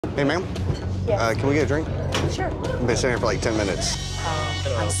Hey, ma'am. Yes. Can we get a drink? Sure. I've been sitting here for like 10 minutes.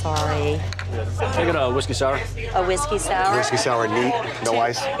 I'm sorry. Take it a whiskey sour. A whiskey sour? Whiskey sour neat, no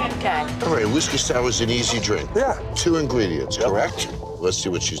ice. Okay. All right, whiskey sour is an easy drink. Yeah. 2 ingredients, correct? Let's see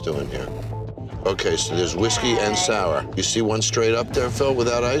what she's doing here. Okay, so there's whiskey and sour. You see one straight up there, Phil,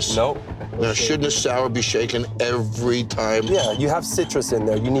 without ice? Nope. Now, shouldn't a sour be shaken every time? Yeah, you have citrus in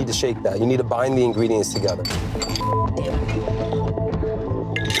there. You need to shake that. You need to bind the ingredients together.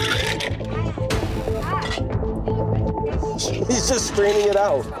 He's just straining it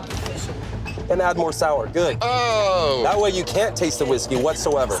out. And add more sour. Good. Oh! That way you can't taste the whiskey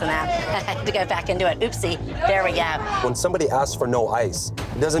whatsoever. So now I have to go back and do it. Oopsie. There we go. When somebody asks for no ice,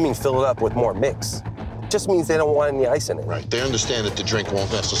 it doesn't mean fill it up with more mix. It just means they don't want any ice in it. Right, they understand that the drink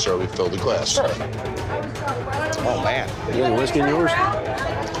won't necessarily fill the glass. Sure. Oh, man. You got any whiskey in yours?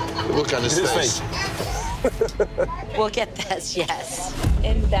 Look on his face. We'll get this, yes.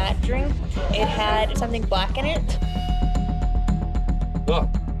 In that drink, it had something black in it. Look.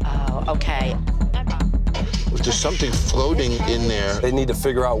 Oh, okay. There's something floating in there. They need to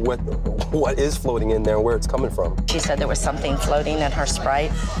figure out what is floating in there and where it's coming from. She said there was something floating in her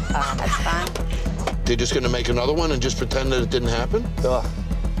Sprite. That's fine. They're just gonna make another one and just pretend that it didn't happen? Ugh.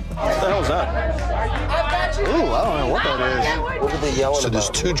 What the hell is that? Ooh, I don't know what that is. What are they yelling So there's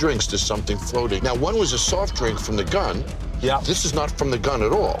about? 2 drinks, there's something floating. Now, one was a soft drink from the gun. Yeah. This is not from the gun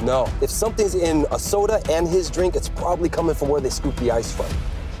at all. No. If something's in a soda and his drink, it's probably coming from where they scoop the ice from.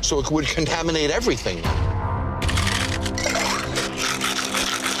 So it would contaminate everything.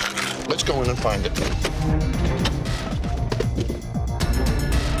 Let's go in and find it.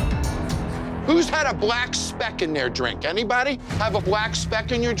 Who's had a black speck in their drink? Anybody have a black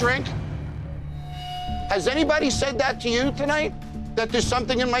speck in your drink? Has anybody said that to you tonight? That there's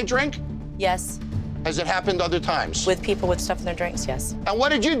something in my drink? Yes. Has it happened other times? With people with stuff in their drinks, yes. And what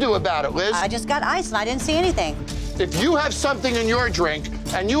did you do about it, Liz? I just got ice and I didn't see anything. If you have something in your drink,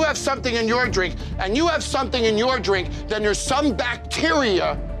 and you have something in your drink, and you have something in your drink, then there's some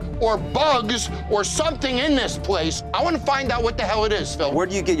bacteria or bugs or something in this place. I want to find out what the hell it is, Phil. Where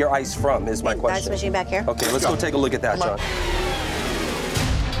do you get your ice from, is my Ice question. machine back here. Okay, let's go take a look at that, Come on. John.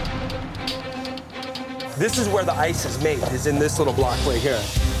 This is where the ice is made, is in this little block right here.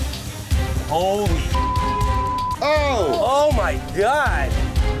 Holy. Oh! Oh my God.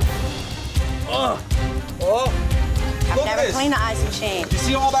 Oh. Oh. I've Look at never this. cleaned the ice machine. You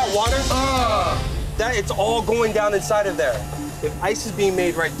see all that water? That it's all going down inside of there. If ice is being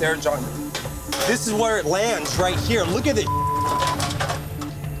made right there, John, this is where it lands right here. Look at it.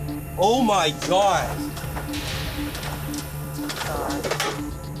 Oh my God.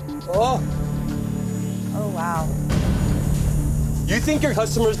 Oh. Oh, wow. You think your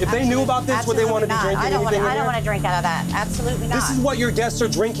customers, if they knew about this, would they want to be Absolutely drinking not. anything I don't in want here? to drink out of that. Absolutely not. This is what your guests are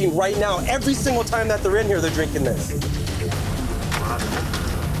drinking right now. Every single time that they're in here, they're drinking this.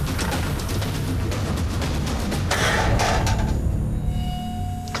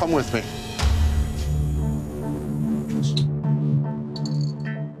 Come with me.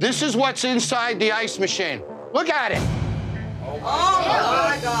 This is what's inside the ice machine. Look at it.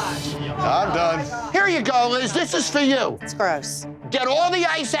 I'm done. Here you go, Liz. This is for you. It's gross. Get all the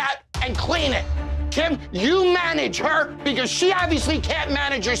ice out and clean it. Kim, you manage her because she obviously can't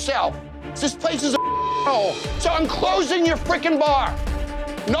manage herself. This place is a hole. So I'm closing your freaking bar.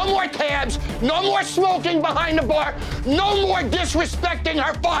 No more tabs, no more smoking behind the bar, no more disrespecting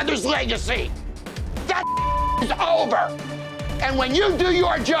her father's legacy. That is over. And when you do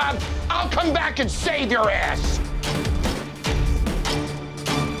your job, I'll come back and save your ass.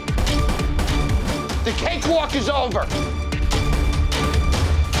 The cakewalk is over.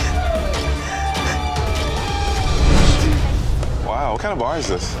 Wow, what kind of bar is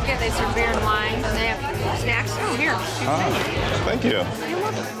this? Yeah, they serve beer and wine, and they have snacks. Oh, here. Thank you.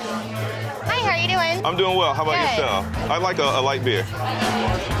 Hi, how are you doing? I'm doing well. How about Good. yourself? I like a light beer.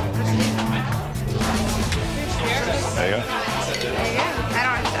 There you go. There you go.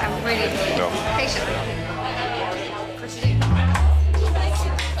 I'm ready. No. Patient.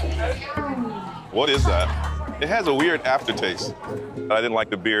 What is that? It has a weird aftertaste. I didn't like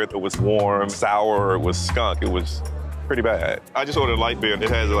the beer. It was warm, sour, it was skunk. It was pretty bad. I just ordered a light beer. It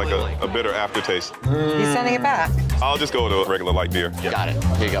has like a bitter aftertaste. He's sending it back. I'll just go with a regular light beer. Got it.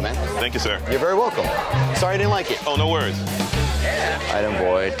 Here you go, man. Thank you, sir. You're very welcome. Sorry I didn't like it. Oh, no worries. Item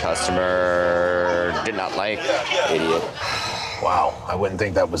void, customer did not like, idiot. Wow, I wouldn't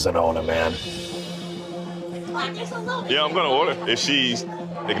think that was an owner, man. Yeah, I'm gonna order. If she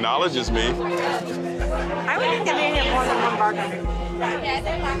acknowledges me. I would think that they have more than one bartender.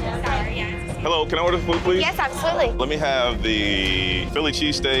 Hello, can I order food, please? Yes, absolutely. Let me have the Philly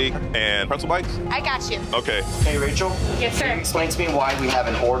cheesesteak and pretzel bites. I got you. Okay. Hey, Rachel. Yes, sir. Can you explain to me why we have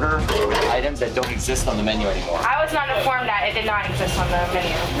an order with items that don't exist on the menu anymore? I was not informed that it did not exist on the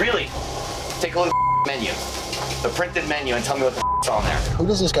menu. Really? Take a look at the menu. The printed menu and tell me what the on there. Who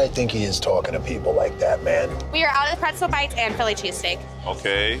does this guy think he is talking to people like that, man? We are out of pretzel bites and Philly cheesesteak.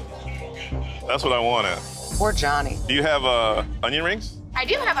 Okay. That's what I wanted. Poor Johnny. Do you have onion rings? I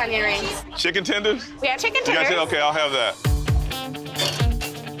do have onion rings. Chicken tenders? We have chicken You tenders. got okay, I'll have that.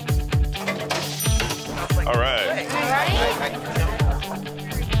 All right.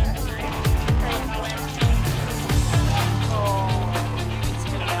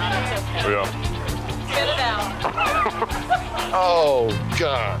 Yeah. Spit it out. Oh,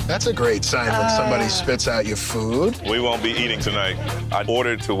 God. That's a great sign when somebody spits out your food. We won't be eating tonight. I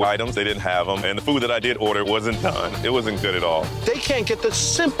ordered 2 items, they didn't have them, and the food that I did order wasn't done. It wasn't good at all. They can't get the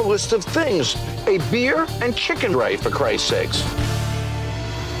simplest of things. A beer and chicken right, for Christ's sakes.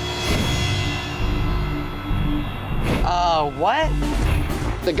 What?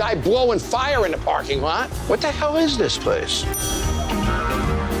 The guy blowing fire in the parking lot. What the hell is this place? Oh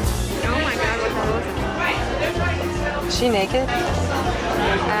my God, what the hell is it? Is she naked?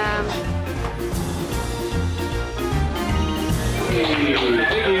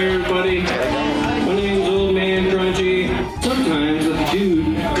 Hey everybody, my name's Old Man Crunchy. Sometimes a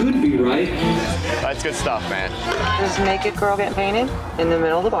dude could be right. That's good stuff, man. There's a naked girl getting painted in the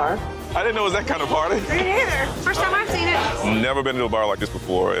middle of the bar. I didn't know it was that kind of party. Me neither. First time I've seen it. Never been to a bar like this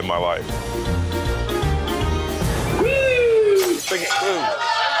before in my life.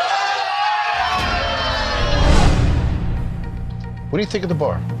 What do you think of the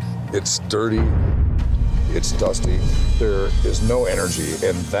bar? It's dirty. It's dusty. There is no energy,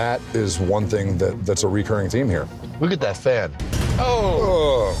 and that is one thing that's a recurring theme here. Look at that fan.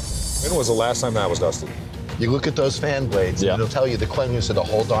 Oh! When was the last time that was dusty? You look at those fan blades, Yeah. and it'll tell you the cleanliness of the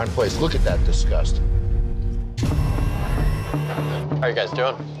whole darn place. Look at that disgust. How you guys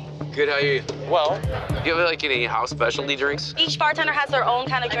doing? Good, how are you? Well, do you have like any house specialty drinks? Each bartender has their own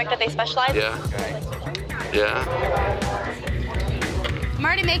kind of drink that they specialize in. Yeah. Yeah. I'm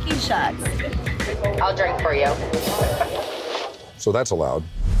already making shots. I'll drink for you. So that's allowed.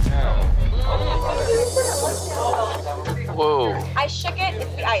 Whoa. I shook it,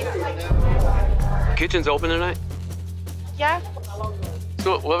 it's the ice. Kitchen's open tonight? Yeah?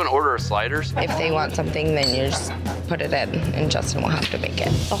 So we'll have an order of sliders? If they want something, then you just put it in, and Justin will have to make it.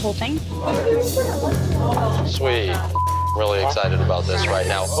 The whole thing? Sweet. Really excited about this right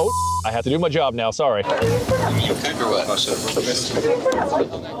now. Oh, I have to do my job now, sorry. You cook or what?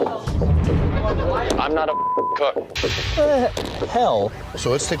 I'm not a cook. Hell.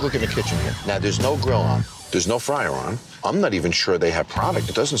 So let's take a look in the kitchen here. Now, there's no grill on. There's no fryer on. I'm not even sure they have product.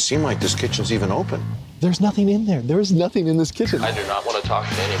 It doesn't seem like this kitchen's even open. There's nothing in there. There is nothing in this kitchen. I do not want to talk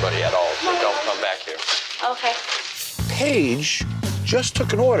to anybody at all, so don't come back here. Okay. Paige just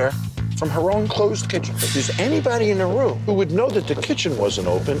took an order from her own closed kitchen. If there's anybody in the room who would know that the kitchen wasn't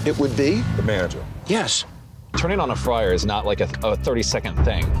open, it would be the manager. Yes. Turning on a fryer is not like a 30-second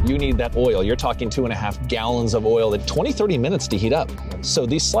thing. You need that oil. You're talking 2.5 gallons of oil at 20, 30 minutes to heat up. So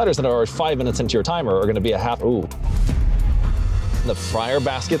these sliders that are 5 minutes into your timer are gonna be a half, ooh. The fryer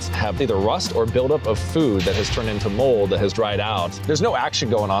baskets have either rust or buildup of food that has turned into mold that has dried out. There's no action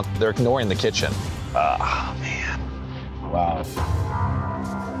going on. They're ignoring the kitchen. Ah, man. Wow.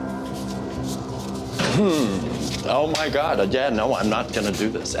 Oh my God. Yeah, no, I'm not gonna do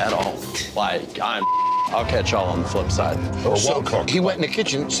this at all. Like, I'll catch y'all on the flip side. So he went in the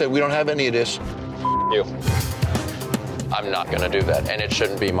kitchen, said, we don't have any of this. You. I'm not gonna do that, and it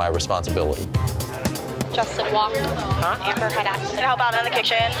shouldn't be my responsibility. Justin walked. Amber had asked him to help out in the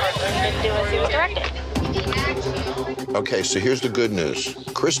kitchen. He didn't do as he was directed. Okay, so here's the good news.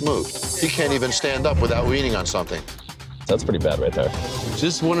 Chris moved. He can't even stand up without leaning on something. That's pretty bad right there.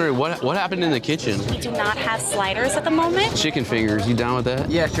 Just wondering what happened in the kitchen? We do not have sliders at the moment. Chicken fingers, you down with that?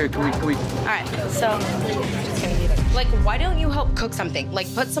 Yeah, sure. Can we? All right, so Like, why don't you help cook something?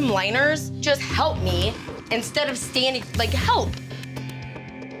 Like, put some liners, just help me, instead of standing, like, help.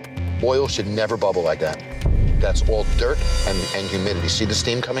 Oil should never bubble like that. That's all dirt and humidity. See the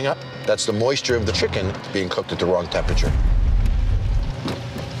steam coming up? That's the moisture of the chicken being cooked at the wrong temperature.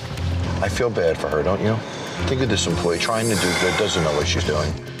 I feel bad for her, don't you? Think of this employee trying to do good, doesn't know what she's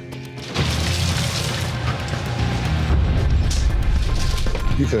doing.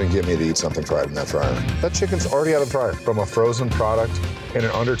 You couldn't get me to eat something fried in that fryer. That chicken's already out of the fryer. From a frozen product in an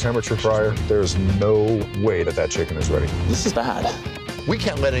under temperature fryer, there's no way that chicken is ready. This is bad. We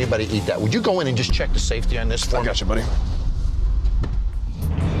can't let anybody eat that. Would you go in and just check the safety on this for me? I got you, buddy.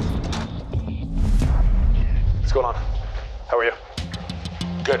 What's going on? How are you?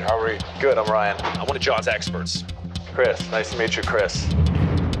 Good, how are you? Good, I'm Ryan. I'm one of John's experts. Chris, nice to meet you, Chris.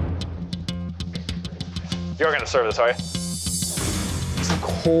 You're gonna serve this, are you? It's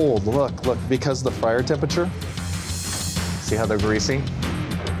cold. Look, because of the fryer temperature. See how they're greasy?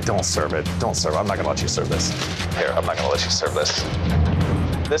 Don't serve it. Don't serve it. I'm not gonna let you serve this. Here, I'm not gonna let you serve this.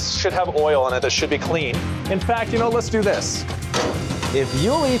 This should have oil in it. This should be clean. In fact, you know, let's do this. If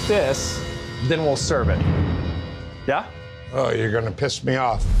you'll eat this, then we'll serve it. Yeah? Oh, you're gonna piss me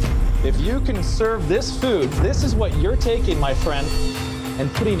off. If you can serve this food, this is what you're taking, my friend,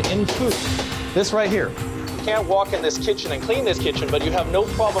 and putting in food. This right here. You can't walk in this kitchen and clean this kitchen, but you have no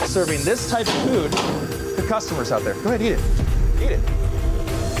problem serving this type of food to customers out there. Go ahead, eat it. Eat it.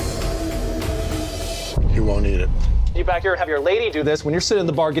 You won't eat it. You back here and have your lady do this when you're sitting in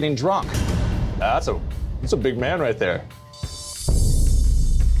the bar getting drunk. That's a big man right there.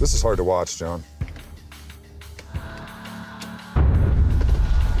 This is hard to watch, John.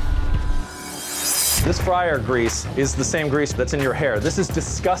 This fryer grease is the same grease that's in your hair. This is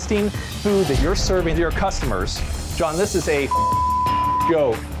disgusting food that you're serving to your customers. John, this is a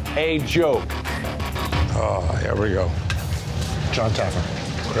joke. A joke. Oh, here we go. Jon Taffer.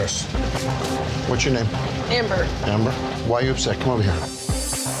 Chris. What's your name? Amber. Amber. Why are you upset? Come over here.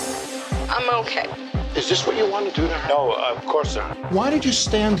 I'm okay. Is this what you want to do to her? No, of course not. Why did you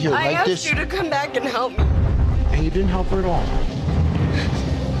stand here I like this? asked you to come back and help me. And you didn't help her at all.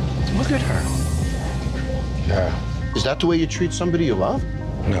 Look at her. Yeah. Is that the way you treat somebody you love?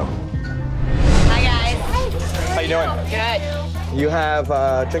 No. Hi, guys. How you doing? Good. You have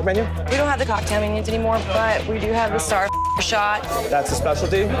drink menu? We don't have the cocktail menus anymore, but we do have the star shot. That's a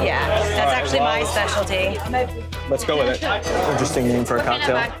specialty? Yeah, that's actually my specialty. Let's go with it. Interesting name for a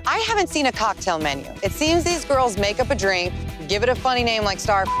cocktail. I haven't seen a cocktail menu. It seems these girls make up a drink, give it a funny name like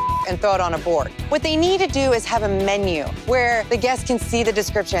Star and throw it on a board. What they need to do is have a menu where the guests can see the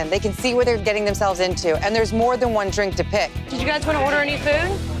description, they can see what they're getting themselves into, and there's more than one drink to pick. Did you guys want to order any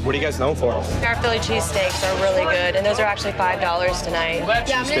food? What are you guys known for? Our Philly cheesesteaks are really good, and those are actually $5 tonight.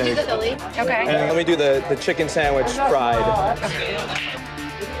 Yeah, I'm gonna do the Philly. Okay. And let me do the chicken sandwich fried.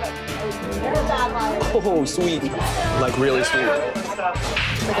 Oh, sweet. Like really sweet.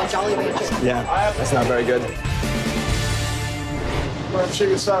 Like a Jolly Rancher. Yeah, that's not very good.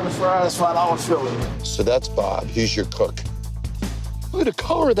 Chicken sandwich fries, $5 Philly. So that's Bob. He's your cook. Look at the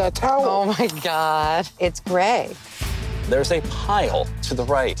color of that towel. Oh my God, it's gray. There's a pile to the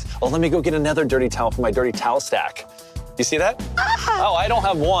right. Oh, let me go get another dirty towel from my dirty towel stack. You see that? Oh, I don't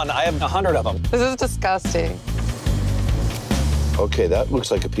have one. I have 100 of them. This is disgusting. Okay, that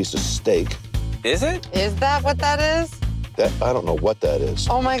looks like a piece of steak. Is it? Is that what that is? I don't know what that is.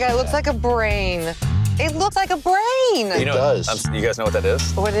 Oh my God, it looks like a brain. It looks like a brain. It does. You guys know what that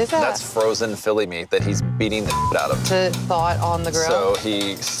is? What is that? That's frozen Philly meat that he's beating the out of. To thaw it on the grill? So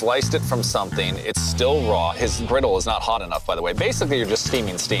he sliced it from something. It's still raw. His griddle is not hot enough, by the way. Basically, you're just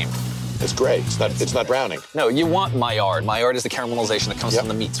steaming steam. It's gray. It's not browning. No, you want Maillard. Maillard is the caramelization that comes from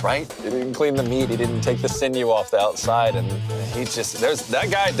the meats, right? He didn't clean the meat. He didn't take the sinew off the outside, and he just that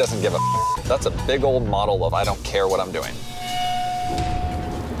guy doesn't give a. That's a big old model of I don't care what I'm doing.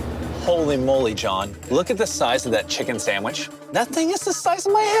 Holy moly, John. Look at the size of that chicken sandwich. That thing is the size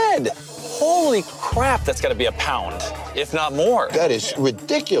of my head. Holy crap, that's gotta be a pound, if not more. That is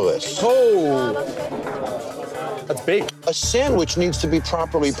ridiculous. Oh, that's big. A sandwich needs to be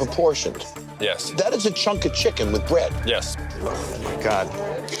properly proportioned. Yes. That is a chunk of chicken with bread. Yes. Oh my God.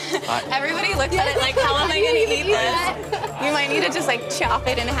 Everybody looks at it like, how am I gonna eat this? You might need to just like chop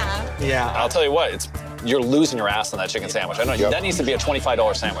it in half. Yeah. I'll tell you what, you're losing your ass on that chicken sandwich. I know that needs to be a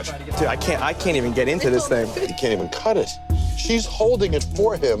 $25 sandwich. Dude, I can't even get into this thing. You can't even cut it. She's holding it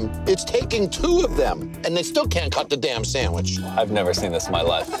for him. It's taking 2 of them, and they still can't cut the damn sandwich. I've never seen this in my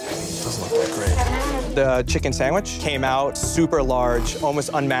life. Doesn't look that great. The chicken sandwich came out super large,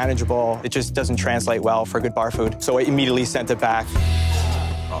 almost unmanageable. It just doesn't translate well for good bar food. So I immediately sent it back.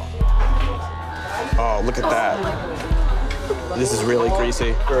 Oh, look at that. This is really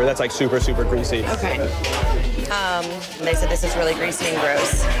greasy. Or that's like super, super greasy. Okay. They said this is really greasy and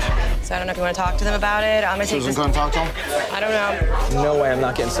gross. So I don't know if you want to talk to them about it. I'm gonna take this. Susan, gonna talk to him? I don't know. No way I'm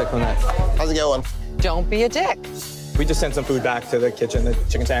not getting sick from that. How's it going? Don't be a dick. We just sent some food back to the kitchen. The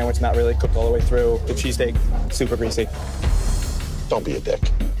chicken sandwich not really cooked all the way through. The cheesesteak, super greasy. Don't be a dick.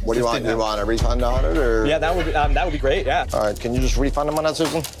 What do you want? Do you want a refund on it, or? Yeah, that would be great, yeah. All right, can you just refund him on that,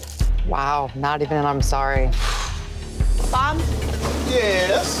 Susan? Wow, not even an I'm sorry. Bob?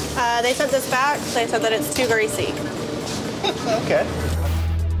 Yes? They sent this back. They said that it's too greasy. Okay.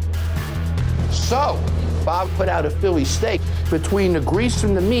 So, Bob put out a Philly steak. Between the grease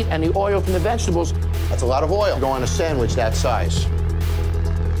from the meat and the oil from the vegetables, That's a lot of oil. Go on a sandwich that size.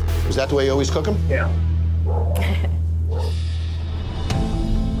 Is that the way you always cook them? Yeah.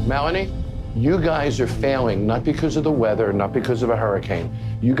 Melanie, you guys are failing, not because of the weather, not because of a hurricane.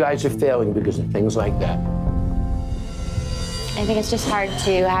 You guys are failing because of things like that. I think it's just hard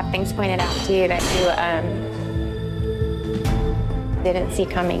to have things pointed out to you that you didn't see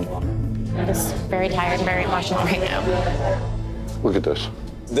coming. I'm just very tired and very emotional right now. Look at this.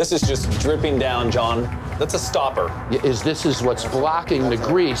 This is just dripping down, John. That's a stopper. This is what's blocking the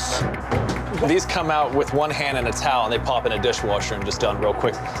grease. These come out with one hand and a towel, and they pop in a dishwasher and just done real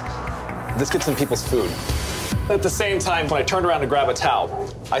quick. This gets in people's food. At the same time, when I turned around to grab a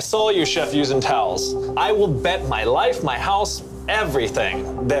towel, I saw you, chef, using towels. I will bet my life, my house,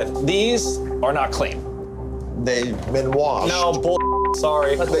 everything that these are not clean. They've been washed. No, bull.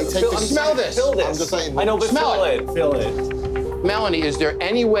 Sorry. They take the smell this. Fill this. I'm just saying. I know, but Smell fill it. it. Fill it. Melanie, is there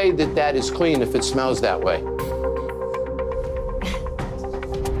any way that that is clean if it smells that way?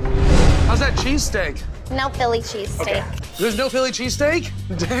 How's that cheesesteak? No Philly cheesesteak. Okay. There's no Philly cheesesteak?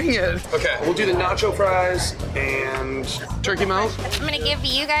 Dang it. Okay, we'll do the nacho fries and turkey melt. I'm gonna give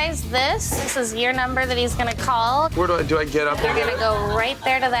you guys this. This is your number that he's gonna call. Where do I get up? You're gonna go right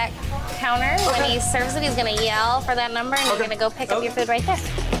there to that counter. When he serves it, he's gonna yell for that number, and you're gonna go pick up your food right there.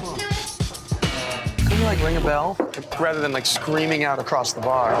 Can you like ring a bell? Rather than like screaming out across the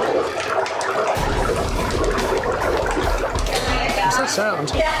bar. What's that sound?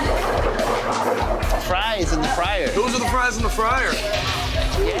 Fries in the fryer. Those are the fries in the fryer.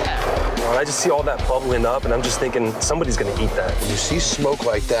 Yeah. Well, I just see all that bubbling up, and I'm just thinking somebody's gonna eat that. You see smoke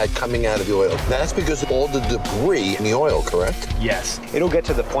like that coming out of the oil. That's because of all the debris in the oil, correct? Yes. It'll get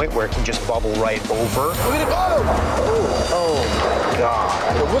to the point where it can just bubble right over. Look at it go! Oh my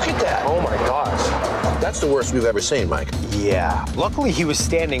God. Well, look at that. Oh my gosh. That's the worst we've ever seen, Mike. Yeah. Luckily, he was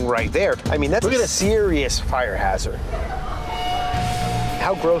standing right there. I mean, that's a serious fire hazard.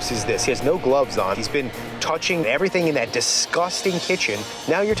 How gross is this? He has no gloves on. He's been touching everything in that disgusting kitchen.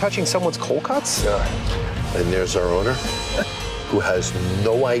 Now you're touching someone's cold cuts? Yeah. And there's our owner, who has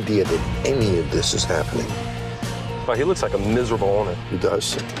no idea that any of this is happening. Well, he looks like a miserable owner. He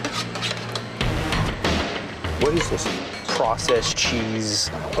does. What is this? Processed cheese.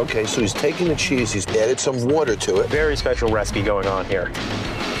 Okay, so he's taking the cheese, he's added some water to it. Very special recipe going on here.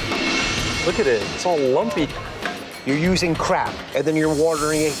 Look at it, it's all lumpy. You're using crap, and then you're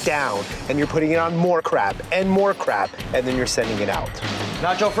watering it down, and you're putting it on more crap, and then you're sending it out.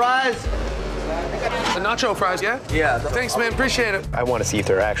 Nacho fries? The nacho fries, yeah? Yeah. Thanks, man, appreciate it. I want to see if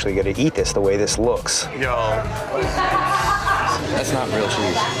they're actually gonna eat this the way this looks. Yo. That's not real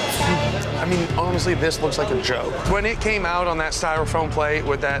cheese. I mean, honestly, this looks like a joke. When it came out on that styrofoam plate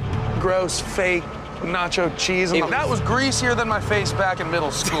with that gross, fake nacho cheese, that was greasier than my face back in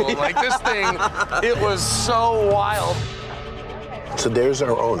middle school. Like, this thing, it was so wild. So there's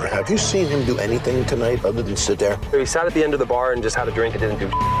our owner. Have you seen him do anything tonight other than sit there? He sat at the end of the bar and just had a drink and didn't do.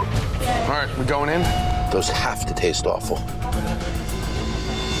 All right, we're going in? Those have to taste awful.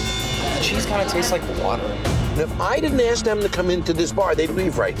 The cheese kind of tastes like water. And if I didn't ask them to come into this bar, they'd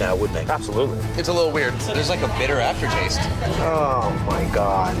leave right now, wouldn't they? Absolutely. It's a little weird. There's like a bitter aftertaste. Oh, my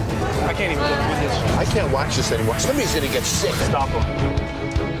God. I can't even look through this. I can't watch this anymore. Somebody's gonna get sick. Stop them.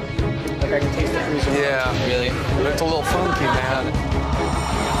 Like, I can taste the freezer. Yeah. Really? It's a little funky, man.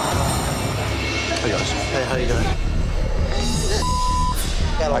 Hey, guys. Hey, how you doing?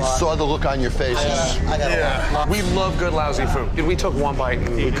 I saw the look on your faces. Yeah. We love good, lousy food. We took one bite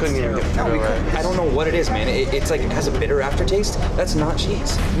and we couldn't even get through it. I don't know what it is, man. It's like it has a bitter aftertaste. That's not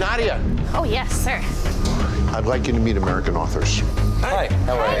cheese. Nadia. Oh, yes, sir. I'd like you to meet American authors. Hi.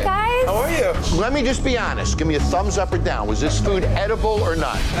 How are you? Guys. How are you? Let me just be honest. Give me a thumbs up or down. Was this food edible or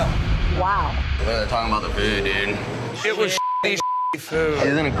not? Wow. They're talking about the food, dude. It was food.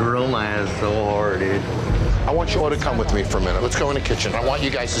 He's gonna grill my ass so hard, dude. I want you all to come with me for a minute. Let's go in the kitchen. I want you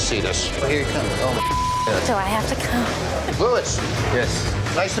guys to see this. Here you come. Oh, Do I have to come? Lewis. yes.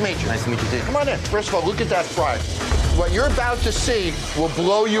 Nice to meet you. Nice to meet you, too. Come on in. First of all, look at that fry. What you're about to see will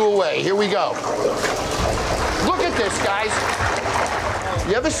blow you away. Here we go. Look at this, guys.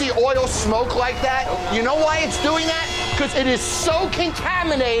 You ever see oil smoke like that? You know why it's doing that? Because it is so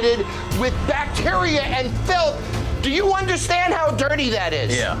contaminated with bacteria and filth. Do you understand how dirty that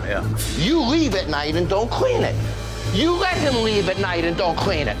is? Yeah. You leave at night and don't clean it. You let him leave at night and don't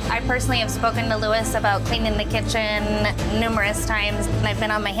clean it. I personally have spoken to Lewis about cleaning the kitchen numerous times. And I've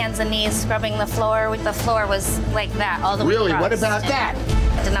been on my hands and knees scrubbing the floor. The floor was like that all the way Really? across. What about that?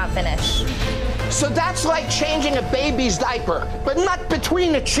 I did not finish. So that's like changing a baby's diaper, but not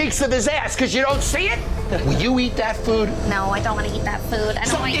between the cheeks of his ass, because you don't see it? Will you eat that food? No, I don't want to eat that food. I don't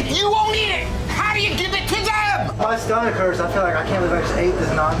So want to if eat you won't eat it, how do you give it to them? My stomach hurts. I feel like I can't believe I just ate this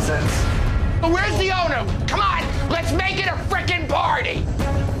nonsense. Where's the owner? Come on, let's make it a frickin' party.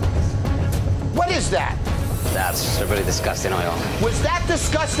 What is that? That's a really disgusting oil. Was that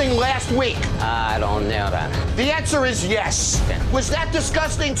disgusting last week? I don't know that. The answer is yes. Was that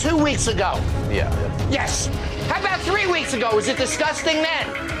disgusting 2 weeks ago? Yeah. Yes. How about 3 weeks ago? Was it disgusting then?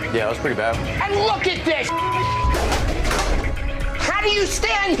 Yeah, it was pretty bad. And look at this. How do you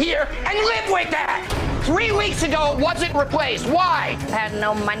stand here and live with that? 3 weeks ago, it wasn't replaced. Why? I've had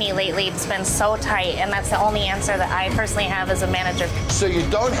no money lately. It's been so tight, and that's the only answer that I personally have as a manager. So you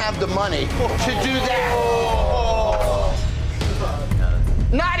don't have the money to do that?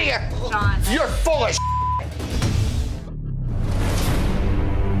 Nadia, Jon. You're full of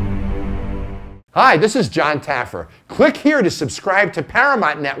Hi, this is Jon Taffer. Click here to subscribe to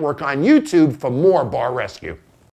Paramount Network on YouTube for more Bar Rescue.